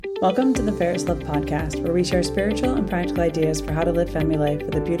Welcome to the Ferris Love Podcast, where we share spiritual and practical ideas for how to live family life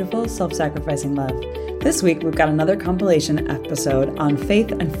with a beautiful, self-sacrificing love. This week, we've got another compilation episode on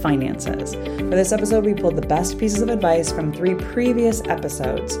faith and finances. For this episode, we pulled the best pieces of advice from 3 previous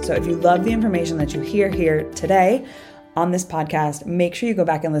episodes. So if you love the information that you hear here today on this podcast, make sure you go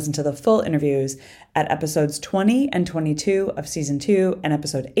back and listen to the full interviews at episodes 20 and 22 of season 2 and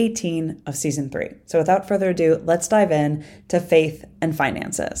episode 18 of season 3. So without further ado, let's dive in to faith and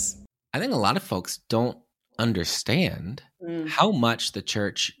finances. I think a lot of folks don't understand how much the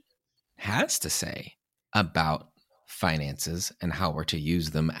church has to say about finances and how we're to use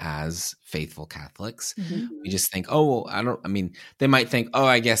them as faithful Catholics. Mm-hmm. We just think, they might think,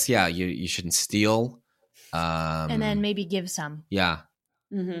 I guess, you shouldn't steal. And then maybe give some. Yeah.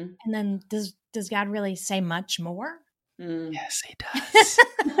 Mm-hmm. And then does God really say much more? Yes, he does.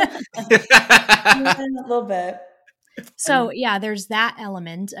 A little bit. So yeah, there's that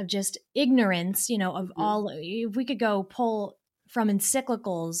element of just ignorance, of all. If we could go pull from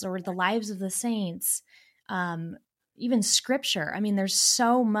encyclicals or the lives of the saints, even scripture. I mean, there's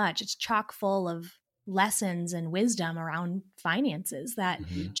so much. It's chock full of lessons and wisdom around finances that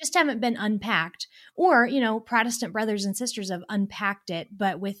just haven't been unpacked, or Protestant brothers and sisters have unpacked it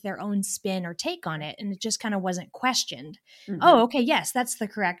but with their own spin or take on it, and it just kind of wasn't questioned. Yes, that's the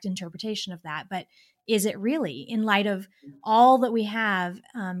correct interpretation of that, but is it really, in light of all that we have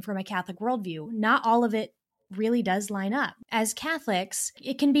from a Catholic worldview? Not all of it really does line up. As Catholics,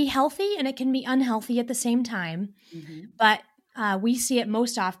 it can be healthy and it can be unhealthy at the same time, but we see it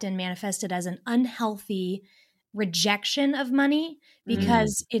most often manifested as an unhealthy rejection of money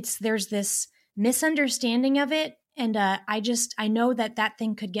because there's this misunderstanding of it. And I know that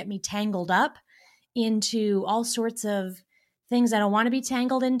thing could get me tangled up into all sorts of things I don't want to be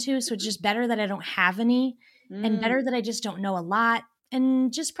tangled into. So it's just better that I don't have any, and better that I just don't know a lot,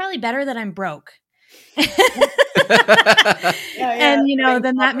 and just probably better that I'm broke. And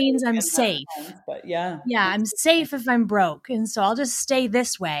then that means I'm safe. But I'm safe if I'm broke, and so I'll just stay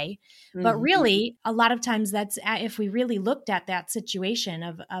this way. But really, a lot of times that's if we really looked at that situation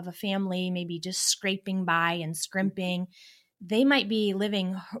of a family maybe just scraping by and scrimping, they might be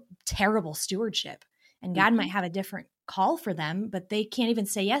living terrible stewardship, and God might have a different call for them, but they can't even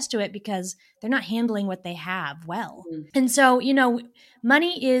say yes to it because they're not handling what they have well. And so,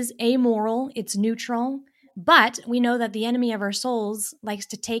 money is amoral, it's neutral, but we know that the enemy of our souls likes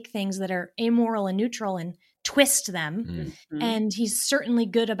to take things that are amoral and neutral and twist them. And he's certainly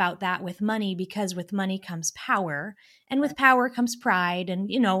good about that with money, because with money comes power, and with power comes pride, and,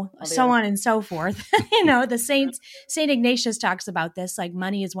 so on and so forth. Saint Ignatius talks about this, like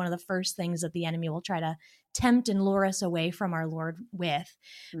money is one of the first things that the enemy will try to tempt and lure us away from our Lord with.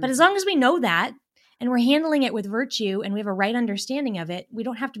 But as long as we know that, and we're handling it with virtue, and we have a right understanding of it, we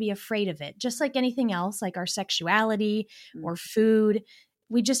don't have to be afraid of it. Just like anything else, like our sexuality or food,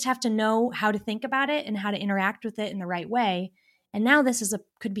 we just have to know how to think about it and how to interact with it in the right way. And now this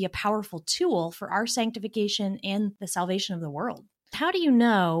could be a powerful tool for our sanctification and the salvation of the world. How do you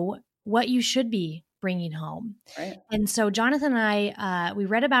know what you should be bringing home? Right. And so Jonathan and I, we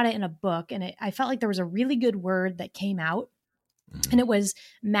read about it in a book, and I felt like there was a really good word that came out, and it was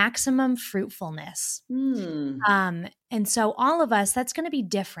maximum fruitfulness. And so all of us, that's going to be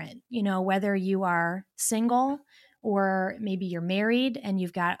different, whether you are single, or maybe you're married and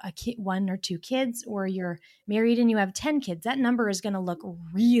you've got 1 or 2 kids, or you're married and you have 10 kids. That number is going to look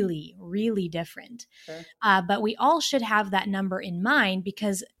really, really different. Sure. But we all should have that number in mind,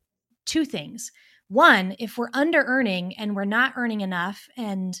 because 2 things. One, if we're under earning and we're not earning enough,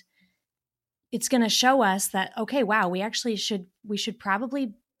 and it's going to show us that, okay, wow, we should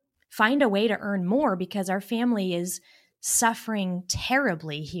probably find a way to earn more, because our family is suffering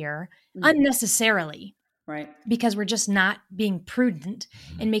terribly here unnecessarily. Right. Because we're just not being prudent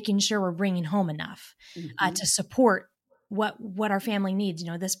and making sure we're bringing home enough to support what our family needs.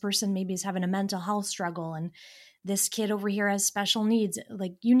 This person maybe is having a mental health struggle, and this kid over here has special needs.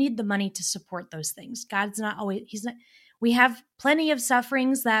 Like, you need the money to support those things. God's not always, we have plenty of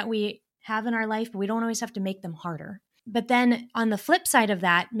sufferings that we have in our life, but we don't always have to make them harder. But then on the flip side of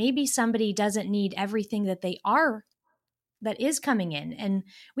that, maybe somebody doesn't need everything that is coming in. And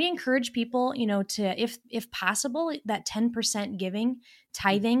we encourage people, to, if possible, that 10% giving,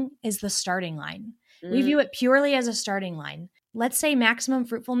 tithing is the starting line. We view it purely as a starting line. Let's say maximum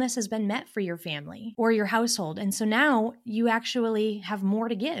fruitfulness has been met for your family or your household. And so now you actually have more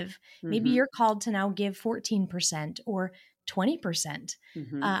to give. Maybe you're called to now give 14% or 20%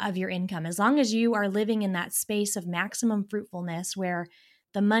 of your income, as long as you are living in that space of maximum fruitfulness, where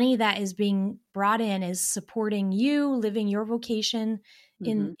the money that is being brought in is supporting you, living your vocation,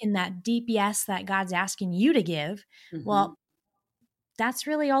 in that deep yes that God's asking you to give, well, that's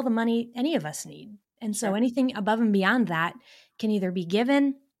really all the money any of us need. And so anything above and beyond that can either be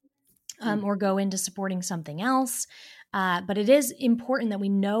given or go into supporting something else. But it is important that we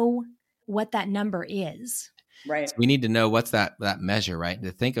know what that number is. Right. So we need to know what's that measure, right?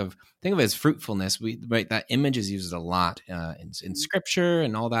 To think of it as fruitfulness. That image is used a lot in scripture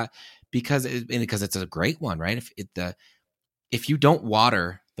and all that because it's a great one, right? If you don't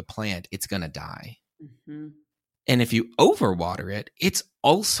water the plant, it's going to die. And if you overwater it, it's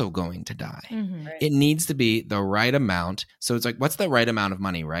also going to die. Right. It needs to be the right amount. So it's like, what's the right amount of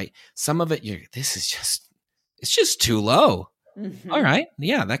money, right? Some of it, it's just too low. All right.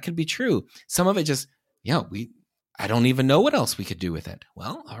 Yeah, that could be true. Some of it just, I don't even know what else we could do with it.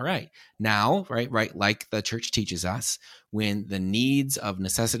 Well, all right. Now, right, like the church teaches us, when the needs of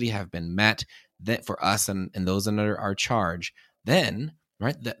necessity have been met, that for us and those under our charge, then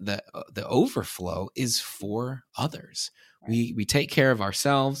right, the overflow is for others. Right. We take care of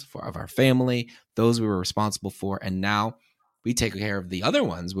ourselves, of our family, those we were responsible for, and now we take care of the other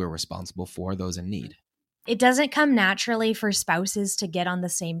ones we're responsible for, those in need. It doesn't come naturally for spouses to get on the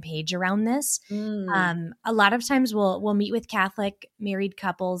same page around this. A lot of times we'll meet with Catholic married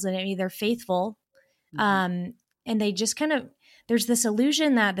couples, and they're faithful, and they just kind of, there's this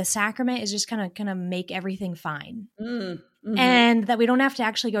illusion that the sacrament is just kind of make everything fine. And that we don't have to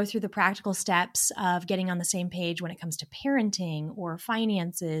actually go through the practical steps of getting on the same page when it comes to parenting or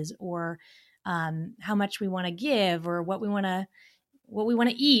finances or how much we want to give or what we want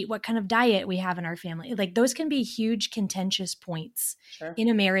to eat, what kind of diet we have in our family. Like those can be huge contentious points in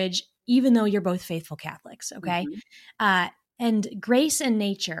a marriage, even though you're both faithful Catholics. Okay. And grace and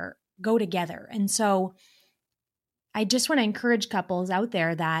nature go together. And so I just want to encourage couples out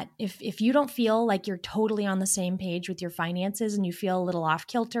there that if you don't feel like you're totally on the same page with your finances and you feel a little off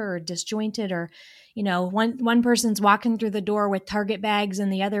kilter or disjointed, or, one person's walking through the door with Target bags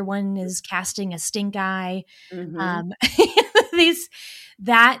and the other one is casting a stink eye,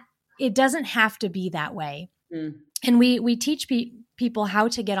 that it doesn't have to be that way. And we teach people how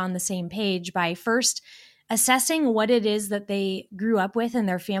to get on the same page by first assessing what it is that they grew up with in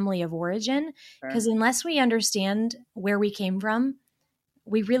their family of origin. Because unless we understand where we came from,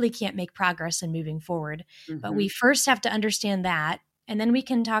 we really can't make progress in moving forward. But we first have to understand that, and then we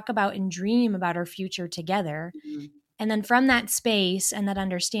can talk about and dream about our future together. And then from that space and that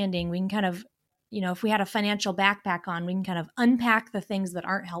understanding, we can kind of, if we had a financial backpack on, we can kind of unpack the things that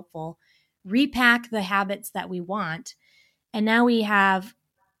aren't helpful, repack the habits that we want. And now we have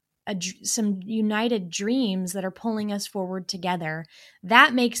some united dreams that are pulling us forward together.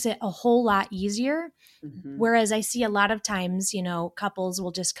 That makes it a whole lot easier. Whereas I see a lot of times, couples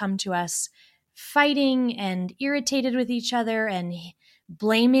will just come to us fighting and irritated with each other and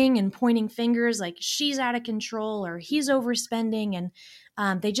blaming and pointing fingers like she's out of control or he's overspending.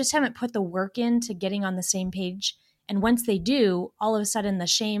 And they just haven't put the work into getting on the same page. And once they do, all of a sudden the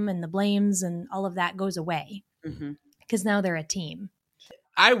shame and the blames and all of that goes away because now they're a team.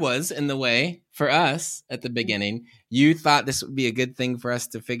 I was in the way for us at the beginning. You thought this would be a good thing for us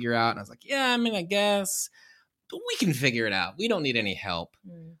to figure out. And I was like, yeah, I guess, but we can figure it out. We don't need any help.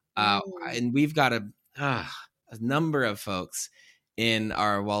 And we've got a number of folks in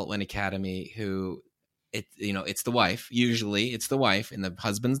our Wallet Win Academy who it's the wife. Usually it's the wife and the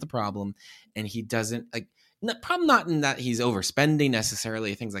husband's the problem. And he doesn't the problem, not in that he's overspending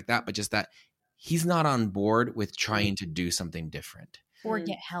necessarily, things like that, but just that he's not on board with trying to do something different. Or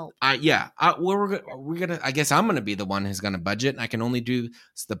get help. We're gonna. I guess I'm gonna be the one who's gonna budget, and I can only do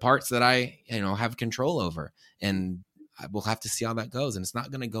the parts that I, have control over, and we'll have to see how that goes. And it's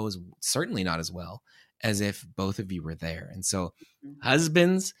not gonna go certainly not as well as if both of you were there. And so,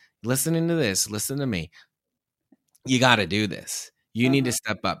 husbands, listening to this, listen to me. You got to do this. You need to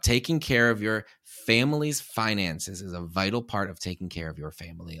step up. Taking care of your family's finances is a vital part of taking care of your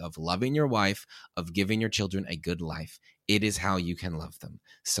family, of loving your wife, of giving your children a good life. It is how you can love them.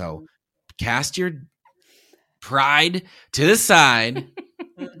 So cast your pride to the side,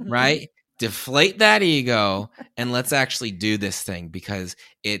 right? Deflate that ego and let's actually do this thing because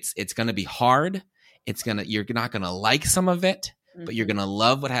it's going to be hard. You're not going to like some of it, but you're going to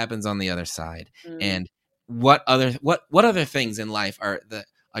love what happens on the other side. And what other things in life are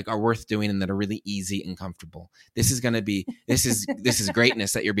worth doing and that are really easy and comfortable? This is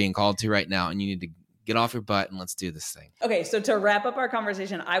greatness that you're being called to right now, and you need to get off your butt and let's do this thing. Okay, so to wrap up our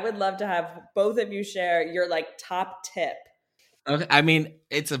conversation, I would love to have both of you share your top tip. Okay,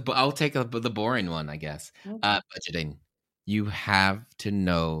 I'll take the boring one, I guess. Budgeting. You have to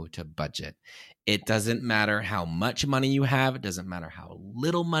know to budget. It doesn't matter how much money you have. It doesn't matter how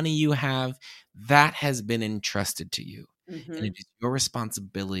little money you have. That has been entrusted to you. And it is your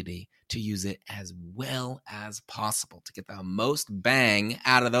responsibility to use it as well as possible to get the most bang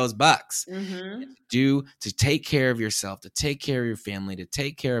out of those bucks. To take care of yourself, to take care of your family, to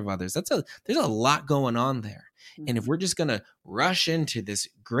take care of others. There's a lot going on there. And if we're just going to rush into this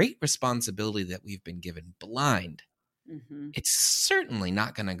great responsibility that we've been given blind, it's certainly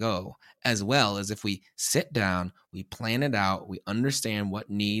not going to go as well as if we sit down, we plan it out, we understand what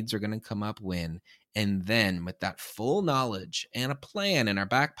needs are going to come up when, and then with that full knowledge and a plan in our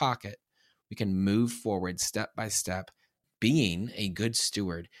back pocket, we can move forward step by step, being a good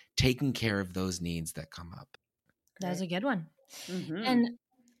steward, taking care of those needs that come up. That was a good one. And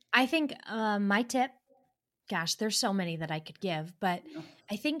I think my tip, gosh, there's so many that I could give, but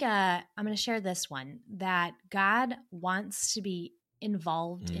I think I'm going to share this one, that God wants to be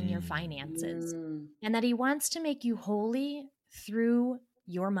involved in your finances and that he wants to make you holy through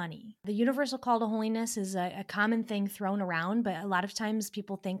your money. The universal call to holiness is a common thing thrown around, but a lot of times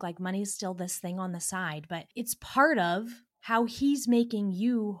people think like money is still this thing on the side, but it's part of how he's making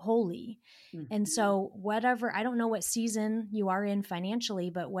you holy. And so whatever, I don't know what season you are in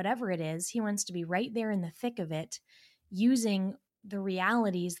financially, but whatever it is, he wants to be right there in the thick of it, using the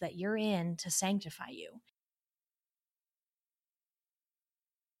realities that you're in to sanctify you.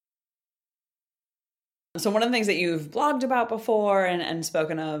 So one of the things that you've blogged about before and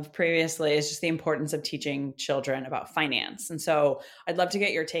spoken of previously is just the importance of teaching children about finance. And so I'd love to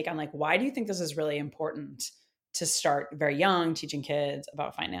get your take on like, why do you think this is really important to start very young, teaching kids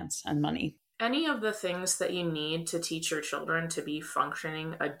about finance and money? Any of the things that you need to teach your children to be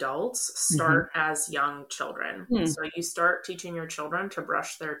functioning adults start as young children. So you start teaching your children to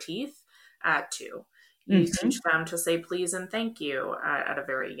brush their teeth at 2. You teach them to say please and thank you at a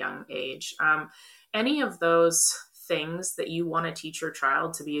very young age. Any of those things that you want to teach your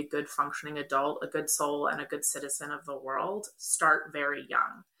child to be a good functioning adult, a good soul, and a good citizen of the world start very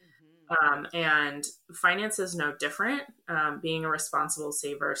young. And finance is no different. Being a responsible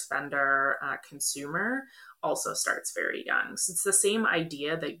saver, spender, consumer also starts very young. So it's the same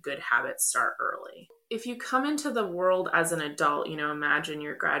idea that good habits start early. If you come into the world as an adult, imagine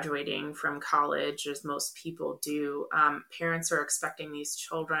you're graduating from college, as most people do. Parents are expecting these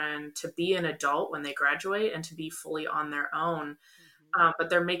children to be an adult when they graduate and to be fully on their own. But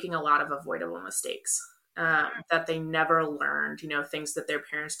they're making a lot of avoidable mistakes. That they never learned, things that their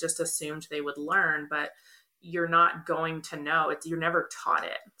parents just assumed they would learn, but you're not going to know. You're never taught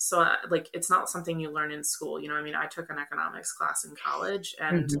it. So it's not something you learn in school. I took an economics class in college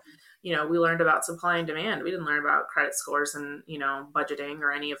and, we learned about supply and demand. We didn't learn about credit scores and, budgeting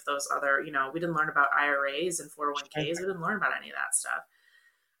or any of those other, we didn't learn about IRAs and 401ks. We didn't learn about any of that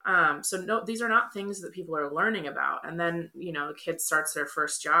stuff. So no, these are not things that people are learning about. And then, a kid starts their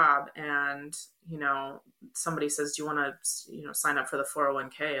first job and, somebody says, do you want to, sign up for the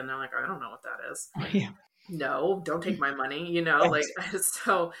 401k? And they're like, I don't know what that is. No, don't take my money,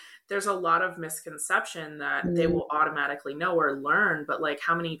 so there's a lot of misconception that they will automatically know or learn, but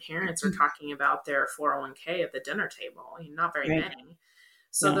how many parents are talking about their 401k at the dinner table? Not very many.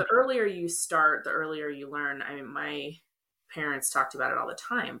 So the earlier you start, the earlier you learn. My parents talked about it all the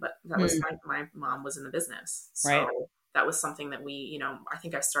time, but that was my mom was in the business. So that was something that we, I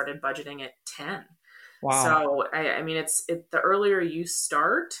think I started budgeting at 10. Wow. So the earlier you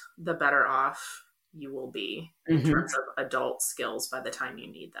start, the better off you will be in terms of adult skills by the time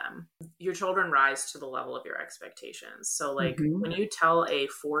you need them. Your children rise to the level of your expectations. So when you tell a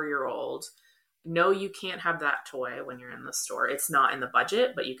 4-year-old, no, you can't have that toy when you're in the store. It's not in the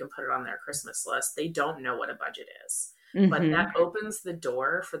budget, but you can put it on their Christmas list. They don't know what a budget is. But that opens the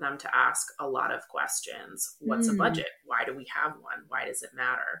door for them to ask a lot of questions. What's a budget? Why do we have one? Why does it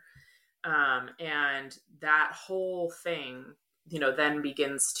matter? And that whole thing, then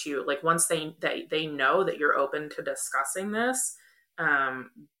begins to once they know that you're open to discussing this,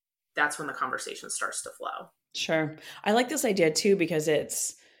 that's when the conversation starts to flow. Sure. I like this idea too, because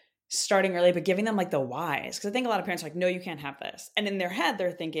it's starting early, but giving them the whys. Cause I think a lot of parents are like, no, you can't have this. And in their head,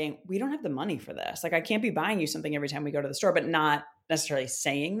 they're thinking, we don't have the money for this. I can't be buying you something every time we go to the store, but not necessarily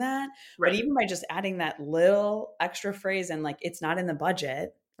saying that. Right. But even by just adding that little extra phrase and it's not in the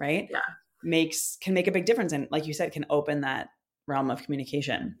budget, right? Yeah. Can make a big difference. And like you said, can open that realm of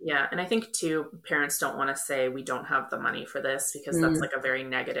communication. Yeah. And I think too, parents don't want to say we don't have the money for this, because that's a very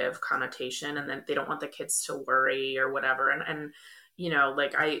negative connotation. And then they don't want the kids to worry or whatever. And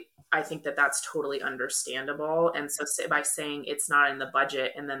I think that that's totally understandable. And so by saying it's not in the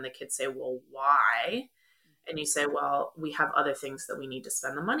budget, and then the kids say, well, why? and you say, well, we have other things that we need to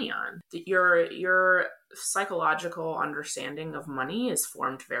spend the money on. Your psychological understanding of money is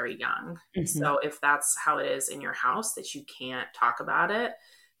formed very young. Mm-hmm. So if that's how it is in your house, that you can't talk about it,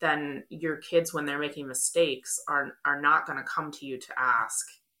 then your kids, when they're making mistakes, are not going to come to you to ask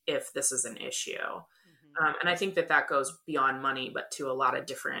if this is an issue. Mm-hmm. And I think that goes beyond money, but to a lot of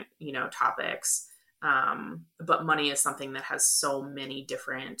different, topics. But money is something that has so many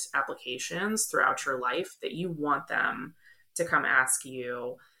different applications throughout your life that you want them to come ask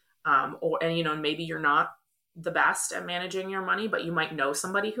you. And maybe you're not the best at managing your money, but you might know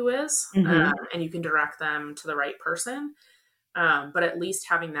somebody who is, mm-hmm. And you can direct them to the right person. But at least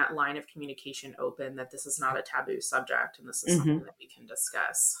having that line of communication open, that this is not a taboo subject and this is mm-hmm. something that we can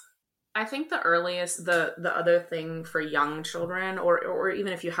discuss. I think the earliest, the other thing for young children, or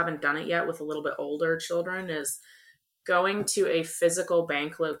even if you haven't done it yet with a little bit older children, is going to a physical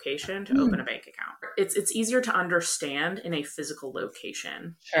bank location to open a bank account. It's easier to understand in a physical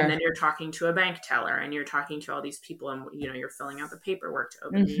location. Sure. And then you're talking to a bank teller and you're talking to all these people and, you're filling out the paperwork to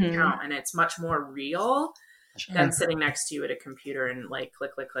open mm-hmm. the account, and it's much more real. Sure. Than sitting next to you at a computer and like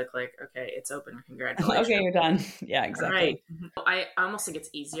click. Okay, it's open. Congratulations. Okay, you're done. Yeah, exactly. Right. I almost think it's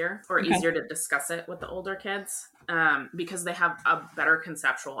easier to discuss it with the older kids because they have a better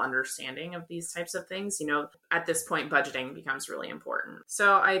conceptual understanding of these types of things. At this point, budgeting becomes really important.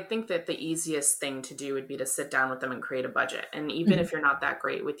 So I think that the easiest thing to do would be to sit down with them and create a budget. And even mm-hmm. if you're not that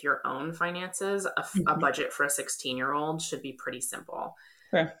great with your own finances, a budget for a 16-year-old should be pretty simple.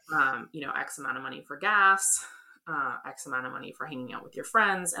 Sure. X amount of money for gas, X amount of money for hanging out with your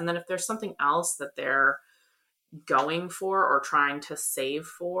friends. And then if there's something else that they're going for or trying to save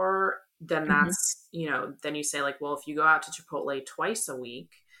for, then that's, mm-hmm. Then you say like, well, if you go out to Chipotle twice a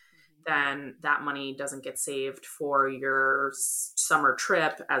week, mm-hmm. then that money doesn't get saved for your summer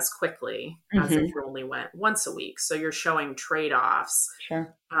trip as quickly mm-hmm. as if you only went once a week. So you're showing trade-offs.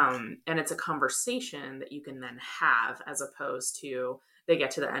 Sure. And it's a conversation that you can then have, as opposed to they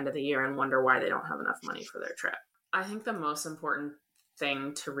get to the end of the year and wonder why they don't have enough money for their trip. I think the most important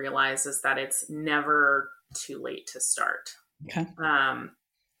thing to realize is that it's never too late to start. Okay.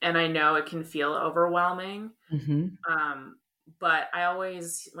 And I know it can feel overwhelming. Mm-hmm. But I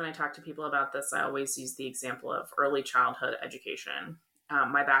always, when I talk to people about this, I always use the example of early childhood education.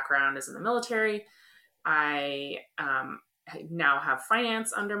 My background is in the military. I now have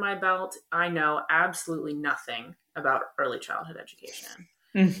finance under my belt. I know absolutely nothing about early childhood education.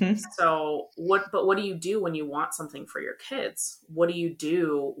 Mm-hmm. So what do you do when you want something for your kids? What do you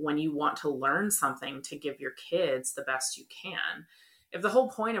do when you want to learn something to give your kids the best you can? If the whole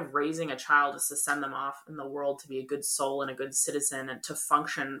point of raising a child is to send them off in the world to be a good soul and a good citizen and to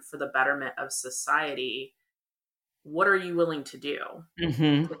function for the betterment of society, what are you willing to do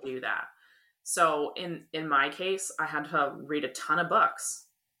mm-hmm. to do that? So in my case, I had to read a ton of books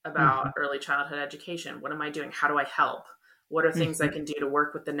about mm-hmm. early childhood education. What am I doing? How do I help? What are things mm-hmm. I can do to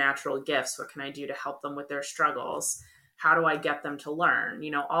work with the natural gifts? What can I do to help them with their struggles? How do I get them to learn?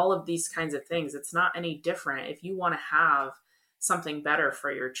 All of these kinds of things. It's not any different. If you want to have something better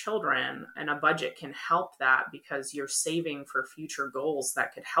for your children, and a budget can help that because you're saving for future goals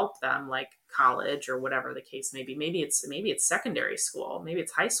that could help them, like college or whatever the case may be. Maybe it's secondary school. Maybe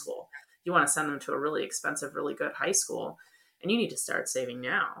it's high school. You want to send them to a really expensive, really good high school, and you need to start saving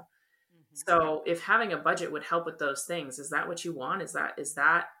now. Mm-hmm. So if having a budget would help with those things, is that what you want? Is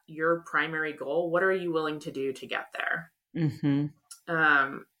that your primary goal? What are you willing to do to get there?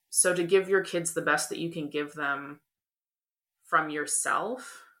 Mm-hmm. So to give your kids the best that you can give them from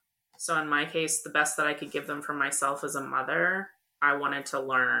yourself. So in my case, the best that I could give them from myself as a mother, I wanted to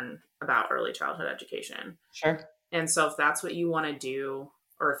learn about early childhood education. Sure. And so if that's what you want to do,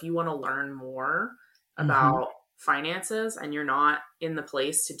 or if you want to learn more about mm-hmm. finances and you're not in the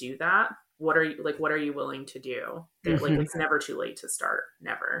place to do that, what are you willing to do? Mm-hmm. Like, it's never too late to start.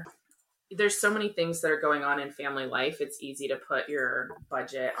 Never. There's so many things that are going on in family life. It's easy to put your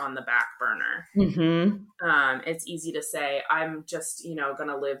budget on the back burner. Mm-hmm. It's easy to say, I'm just, going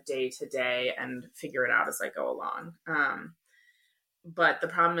to live day to day and figure it out as I go along. But the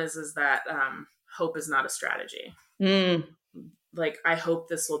problem is that hope is not a strategy. Mm. Like, I hope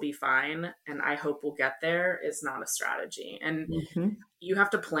this will be fine and I hope we'll get there is not a strategy. And mm-hmm. you have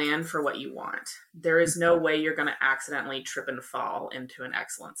to plan for what you want. There is no way you're going to accidentally trip and fall into an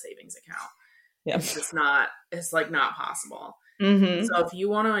excellent savings account. Yep. It's not possible. Mm-hmm. So if you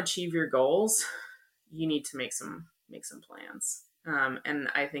want to achieve your goals, you need to make some plans. And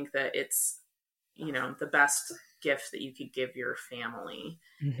I think that it's, the best gift that you could give your family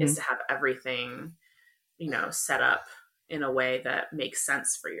mm-hmm. is to have everything, set up in a way that makes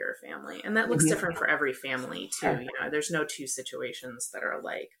sense for your family. And that looks different for every family too. There's no two situations that are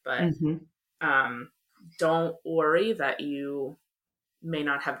alike, but don't worry that you may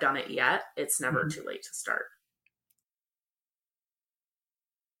not have done it yet. It's never too late to start.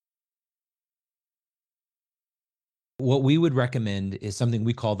 What we would recommend is something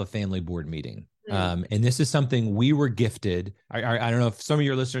we call the family board meeting. And this is something we were gifted. I don't know if some of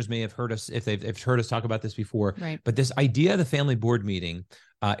your listeners may have heard us, if they've heard us talk about this before, but this idea of the family board meeting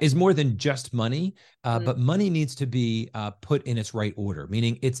is more than just money, but money needs to be put in its right order,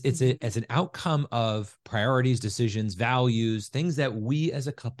 meaning it's an outcome of priorities, decisions, values, things that we as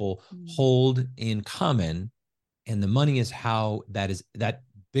a couple hold in common. And the money is how that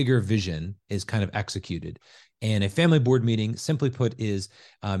bigger vision is kind of executed. And a family board meeting, simply put, is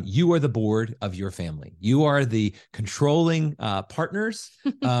you are the board of your family. You are the controlling partners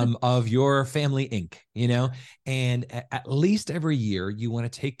of your family Inc., and at least every year you want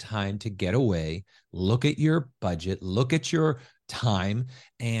to take time to get away, look at your budget, look at your time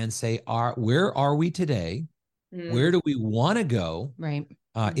and say, where are we today? Where do we want to go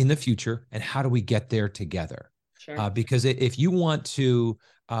in the future? And how do we get there together? Sure. Because if you want to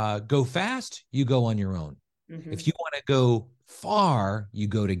go fast, you go on your own. If you want to go far, you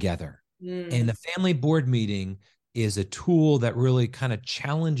go together. And the family board meeting is a tool that really kind of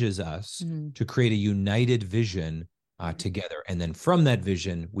challenges us to create a united vision together. And then from that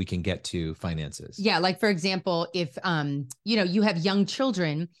vision, we can get to finances. Yeah. Like, for example, if, you have young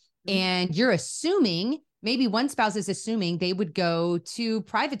children and you're assuming, maybe one spouse is assuming they would go to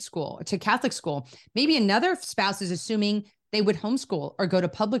private school or to Catholic school. Maybe another spouse is assuming they would homeschool or go to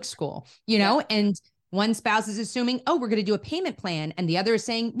public school, and one spouse is assuming, we're going to do a payment plan. And the other is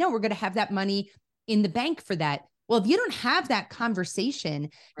saying, no, we're going to have that money in the bank for that. Well, if you don't have that conversation,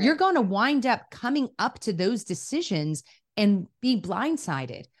 you're going to wind up coming up to those decisions and be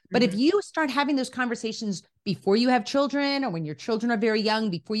blindsided. But if you start having those conversations before you have children or when your children are very young,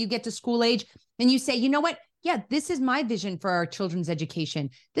 before you get to school age, and you say, you know what? Yeah, this is my vision for our children's education.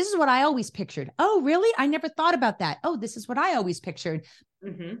 This is what I always pictured. Oh, really? I never thought about that. Oh, this is what I always pictured.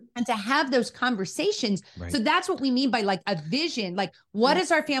 And to have those conversations. So that's what we mean by like a vision. Like, what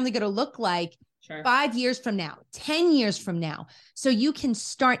is our family going to look like 5 years from now, 10 years from now? So you can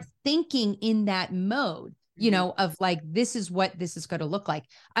start thinking in that mode, of like, this is what this is going to look like.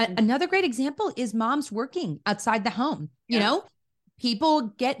 Another great example is moms working outside the home. People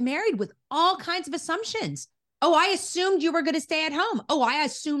get married with all kinds of assumptions. Oh, I assumed you were going to stay at home. Oh, I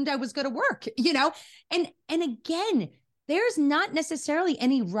assumed I was going to work, and again, there's not necessarily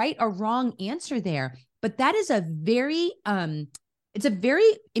any right or wrong answer there, but that is a very, it's a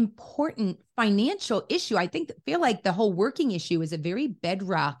very important financial issue. I feel like the whole working issue is a very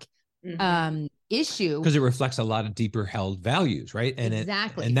bedrock issue because it reflects a lot of deeper held values, right? And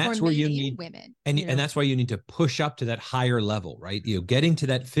exactly, and that's where you need women, and that's why you need to push up to that higher level, right? Getting to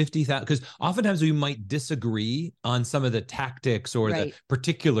that 50,000, because oftentimes we might disagree on some of the tactics or the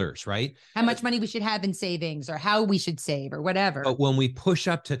particulars, right? How much money we should have in savings or how we should save or whatever. But when we push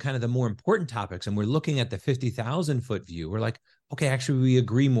up to kind of the more important topics and we're looking at the 50,000 foot view, we're like, okay, actually we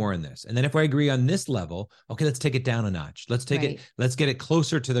agree more on this. And then if I agree on this level, okay, let's take it down a notch. Let's take it, let's get it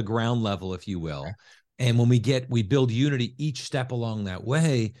closer to the ground level, if you will. And when we build unity each step along that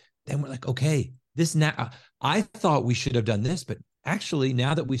way, then we're like, okay, this now, I thought we should have done this, but actually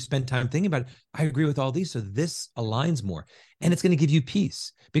now that we've spent time thinking about it, I agree with all these. So this aligns more and it's going to give you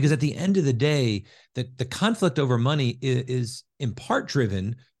peace, because at the end of the day, the conflict over money is in part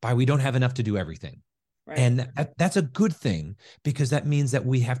driven by we don't have enough to do everything. And that's a good thing, because that means that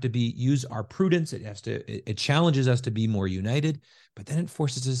we have to use our prudence. It challenges us to be more united, but then it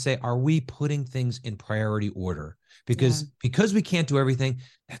forces us to say, are we putting things in priority order? Because we can't do everything,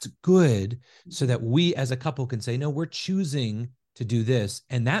 that's good. So that we as a couple can say, no, we're choosing to do this.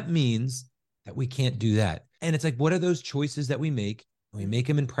 And that means that we can't do that. And it's like, what are those choices that we make? We make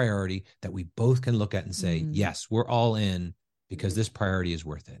them in priority that we both can look at and say, yes, we're all in because this priority is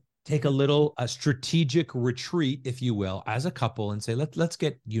worth it. Take a strategic retreat, if you will, as a couple and say, let's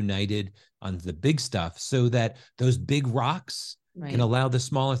get united on the big stuff so that those big rocks can allow the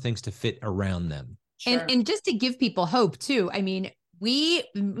smaller things to fit around them. And just to give people hope too. I mean, we've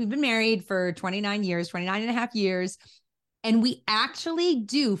been married for 29 and a half years, and we actually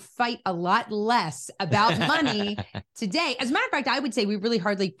do fight a lot less about money today. As a matter of fact, I would say we really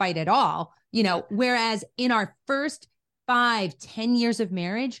hardly fight at all, whereas in our first 5-10 years of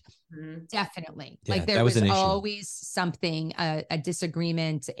marriage, definitely. Like there was always something, a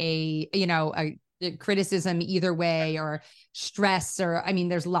disagreement, a criticism either way, or stress, or, I mean,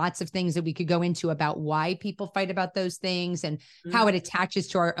 there's lots of things that we could go into about why people fight about those things and how it attaches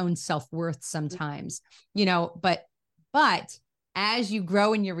to our own self-worth sometimes, but as you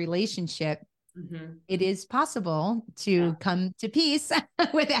grow in your relationship, it is possible to come to peace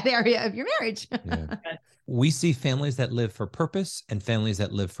with that area of your marriage. Yeah. We see families that live for purpose and families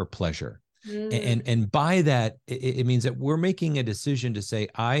that live for pleasure. And by that, it means that we're making a decision to say,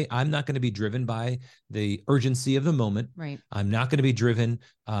 I'm not going to be driven by the urgency of the moment. Right. I'm not going to be driven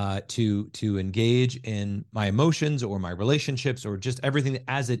to engage in my emotions or my relationships or just everything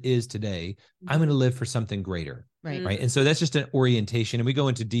as it is today. I'm going to live for something greater. Right. And so that's just an orientation. And we go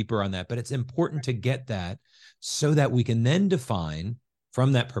into deeper on that, but it's important to get that so that we can then define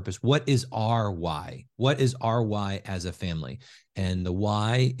from that purpose, what is our why? What is our why as a family? And the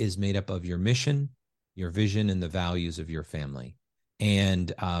why is made up of your mission, your vision, and the values of your family.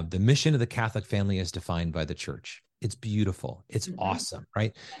 And the mission of the Catholic family is defined by the church. It's beautiful. It's awesome,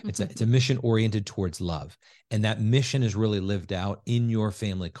 right? It's a mission oriented towards love. And that mission is really lived out in your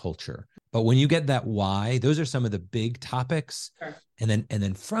family culture. But when you get that why, those are some of the big topics. Sure. And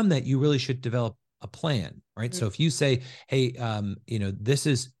then from that, you really should develop a plan, right? So if you say, hey, this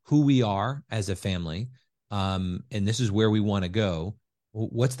is who we are as a family, and this is where we want to go.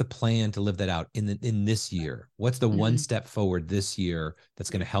 What's the plan to live that out in this year? What's the one step forward this year that's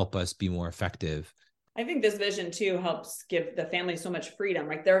going to help us be more effective? I think this vision too helps give the family so much freedom.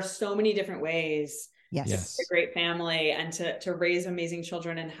 Like there are so many different ways to be a great family and to raise amazing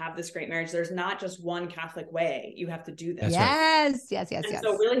children and have this great marriage. There's not just one Catholic way. You have to do this. Yes.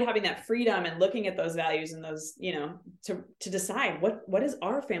 So really having that freedom and looking at those values and those, to decide what is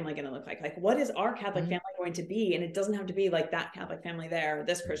our family going to look like? Like, what is our Catholic family going to be? And it doesn't have to be like that Catholic family there, or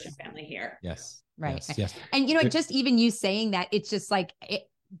this Christian family here. Yes. Right. Yes. And, just even you saying that, it's just like, it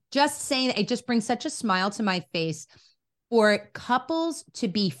just brings such a smile to my face for couples to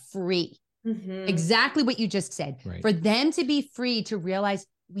be free. Exactly what you just said. Right. For them to be free to realize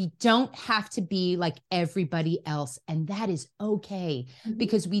we don't have to be like everybody else. And that is okay,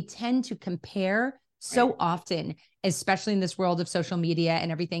 because we tend to compare so often, especially in this world of social media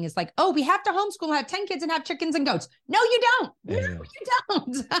and everything. Is like, oh, we have to homeschool, have 10 kids and have chickens and goats. No, you don't. No,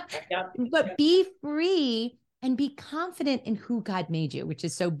 you don't. But be free and be confident in who God made you, which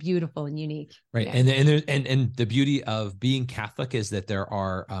is so beautiful and unique. Right. Yeah. And the beauty of being Catholic is that there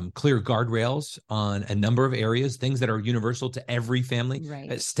are clear guardrails on a number of areas, things that are universal to every family,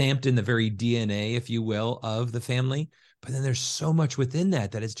 stamped in the very DNA, if you will, of the family. But then there's so much within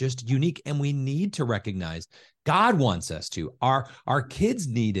that is just unique. And we need to recognize God wants us to. Our kids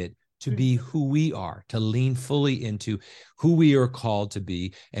need it to be who we are, to lean fully into who we are called to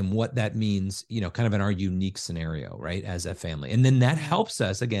be and what that means, kind of in our unique scenario, right, as a family. And then that helps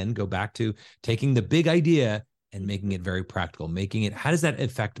us, again, go back to taking the big idea and making it very practical, making it, how does that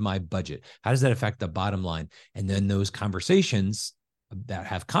affect my budget? How does that affect the bottom line? And then those conversations that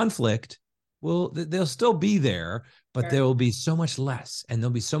have conflict, well, they'll still be there, but there will be so much less, and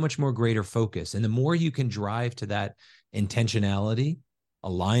there'll be so much more greater focus. And the more you can drive to that intentionality,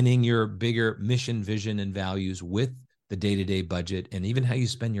 aligning your bigger mission, vision, and values with the day-to-day budget and even how you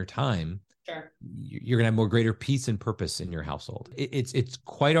spend your time, you're going to have more greater peace and purpose in your household. It's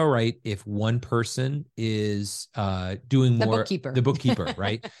quite all right if one person is doing more the bookkeeper,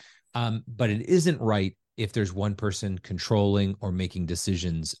 right? But it isn't right if there's one person controlling or making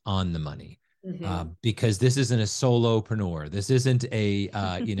decisions on the money. Because this isn't a solopreneur. This isn't a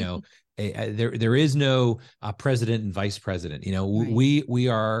there is no president and vice president. We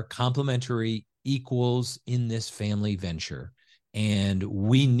are complementary equals in this family venture, and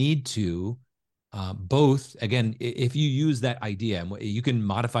we need to both. Again, if you use that idea, you can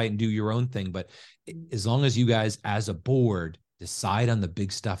modify it and do your own thing. But as long as you guys, as a board, decide on the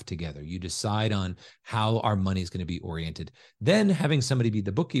big stuff together, you decide on how our money is going to be oriented, then having somebody be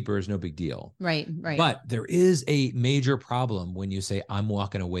the bookkeeper is no big deal. Right. But there is a major problem when you say, I'm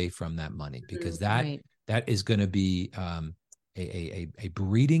walking away from that money, because that is going to be a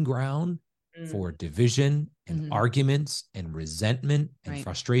breeding ground for division and arguments and resentment and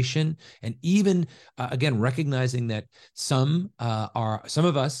frustration. And even, again, recognizing that some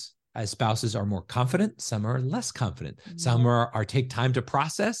of us as spouses are more confident, some are less confident, some are take time to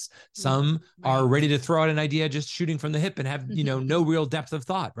process, some are ready to throw out an idea just shooting from the hip and have no real depth of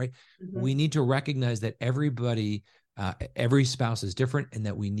thought, right? We need to recognize that everybody, every spouse is different, and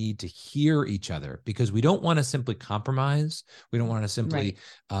that we need to hear each other, because we don't want to simply compromise. We don't want to simply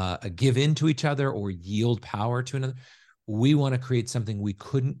give in to each other or yield power to another. We want to create something we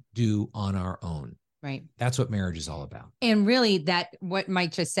couldn't do on our own. Right. That's what marriage is all about. And really, that what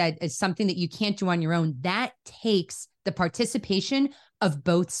Mike just said is something that you can't do on your own. That takes the participation of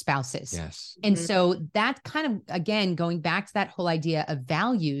both spouses. Yes. And so that kind of, again, going back to that whole idea of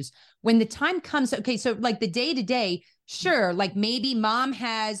values, when the time comes, okay, so like the day to day, sure, like maybe mom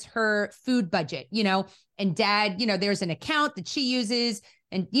has her food budget, and dad, there's an account that she uses,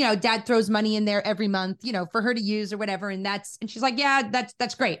 and, dad throws money in there every month, for her to use or whatever. And she's like, yeah,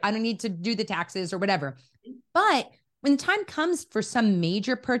 that's great. I don't need to do the taxes or whatever. But when the time comes for some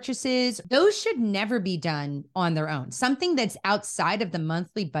major purchases, those should never be done on their own. Something that's outside of the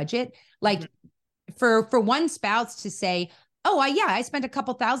monthly budget, like for one spouse to say, oh, I spent a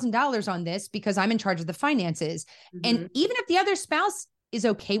couple $1,000s on this because I'm in charge of the finances. And even if the other spouse is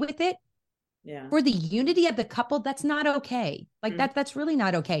okay with it, for the unity of the couple, that's not okay. Like that's really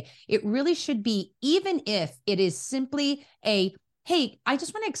not okay. It really should be, even if it is simply hey, I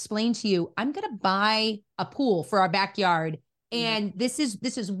just want to explain to you, I'm going to buy a pool for our backyard. And this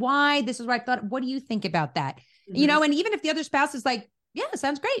is why I thought, what do you think about that? And even if the other spouse is like, yeah,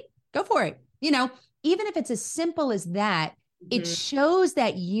 sounds great, go for it. Even if it's as simple as that, it shows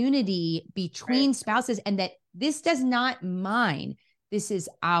that unity between spouses, and that this does not mine. This is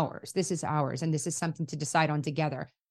ours. And this is something to decide on together.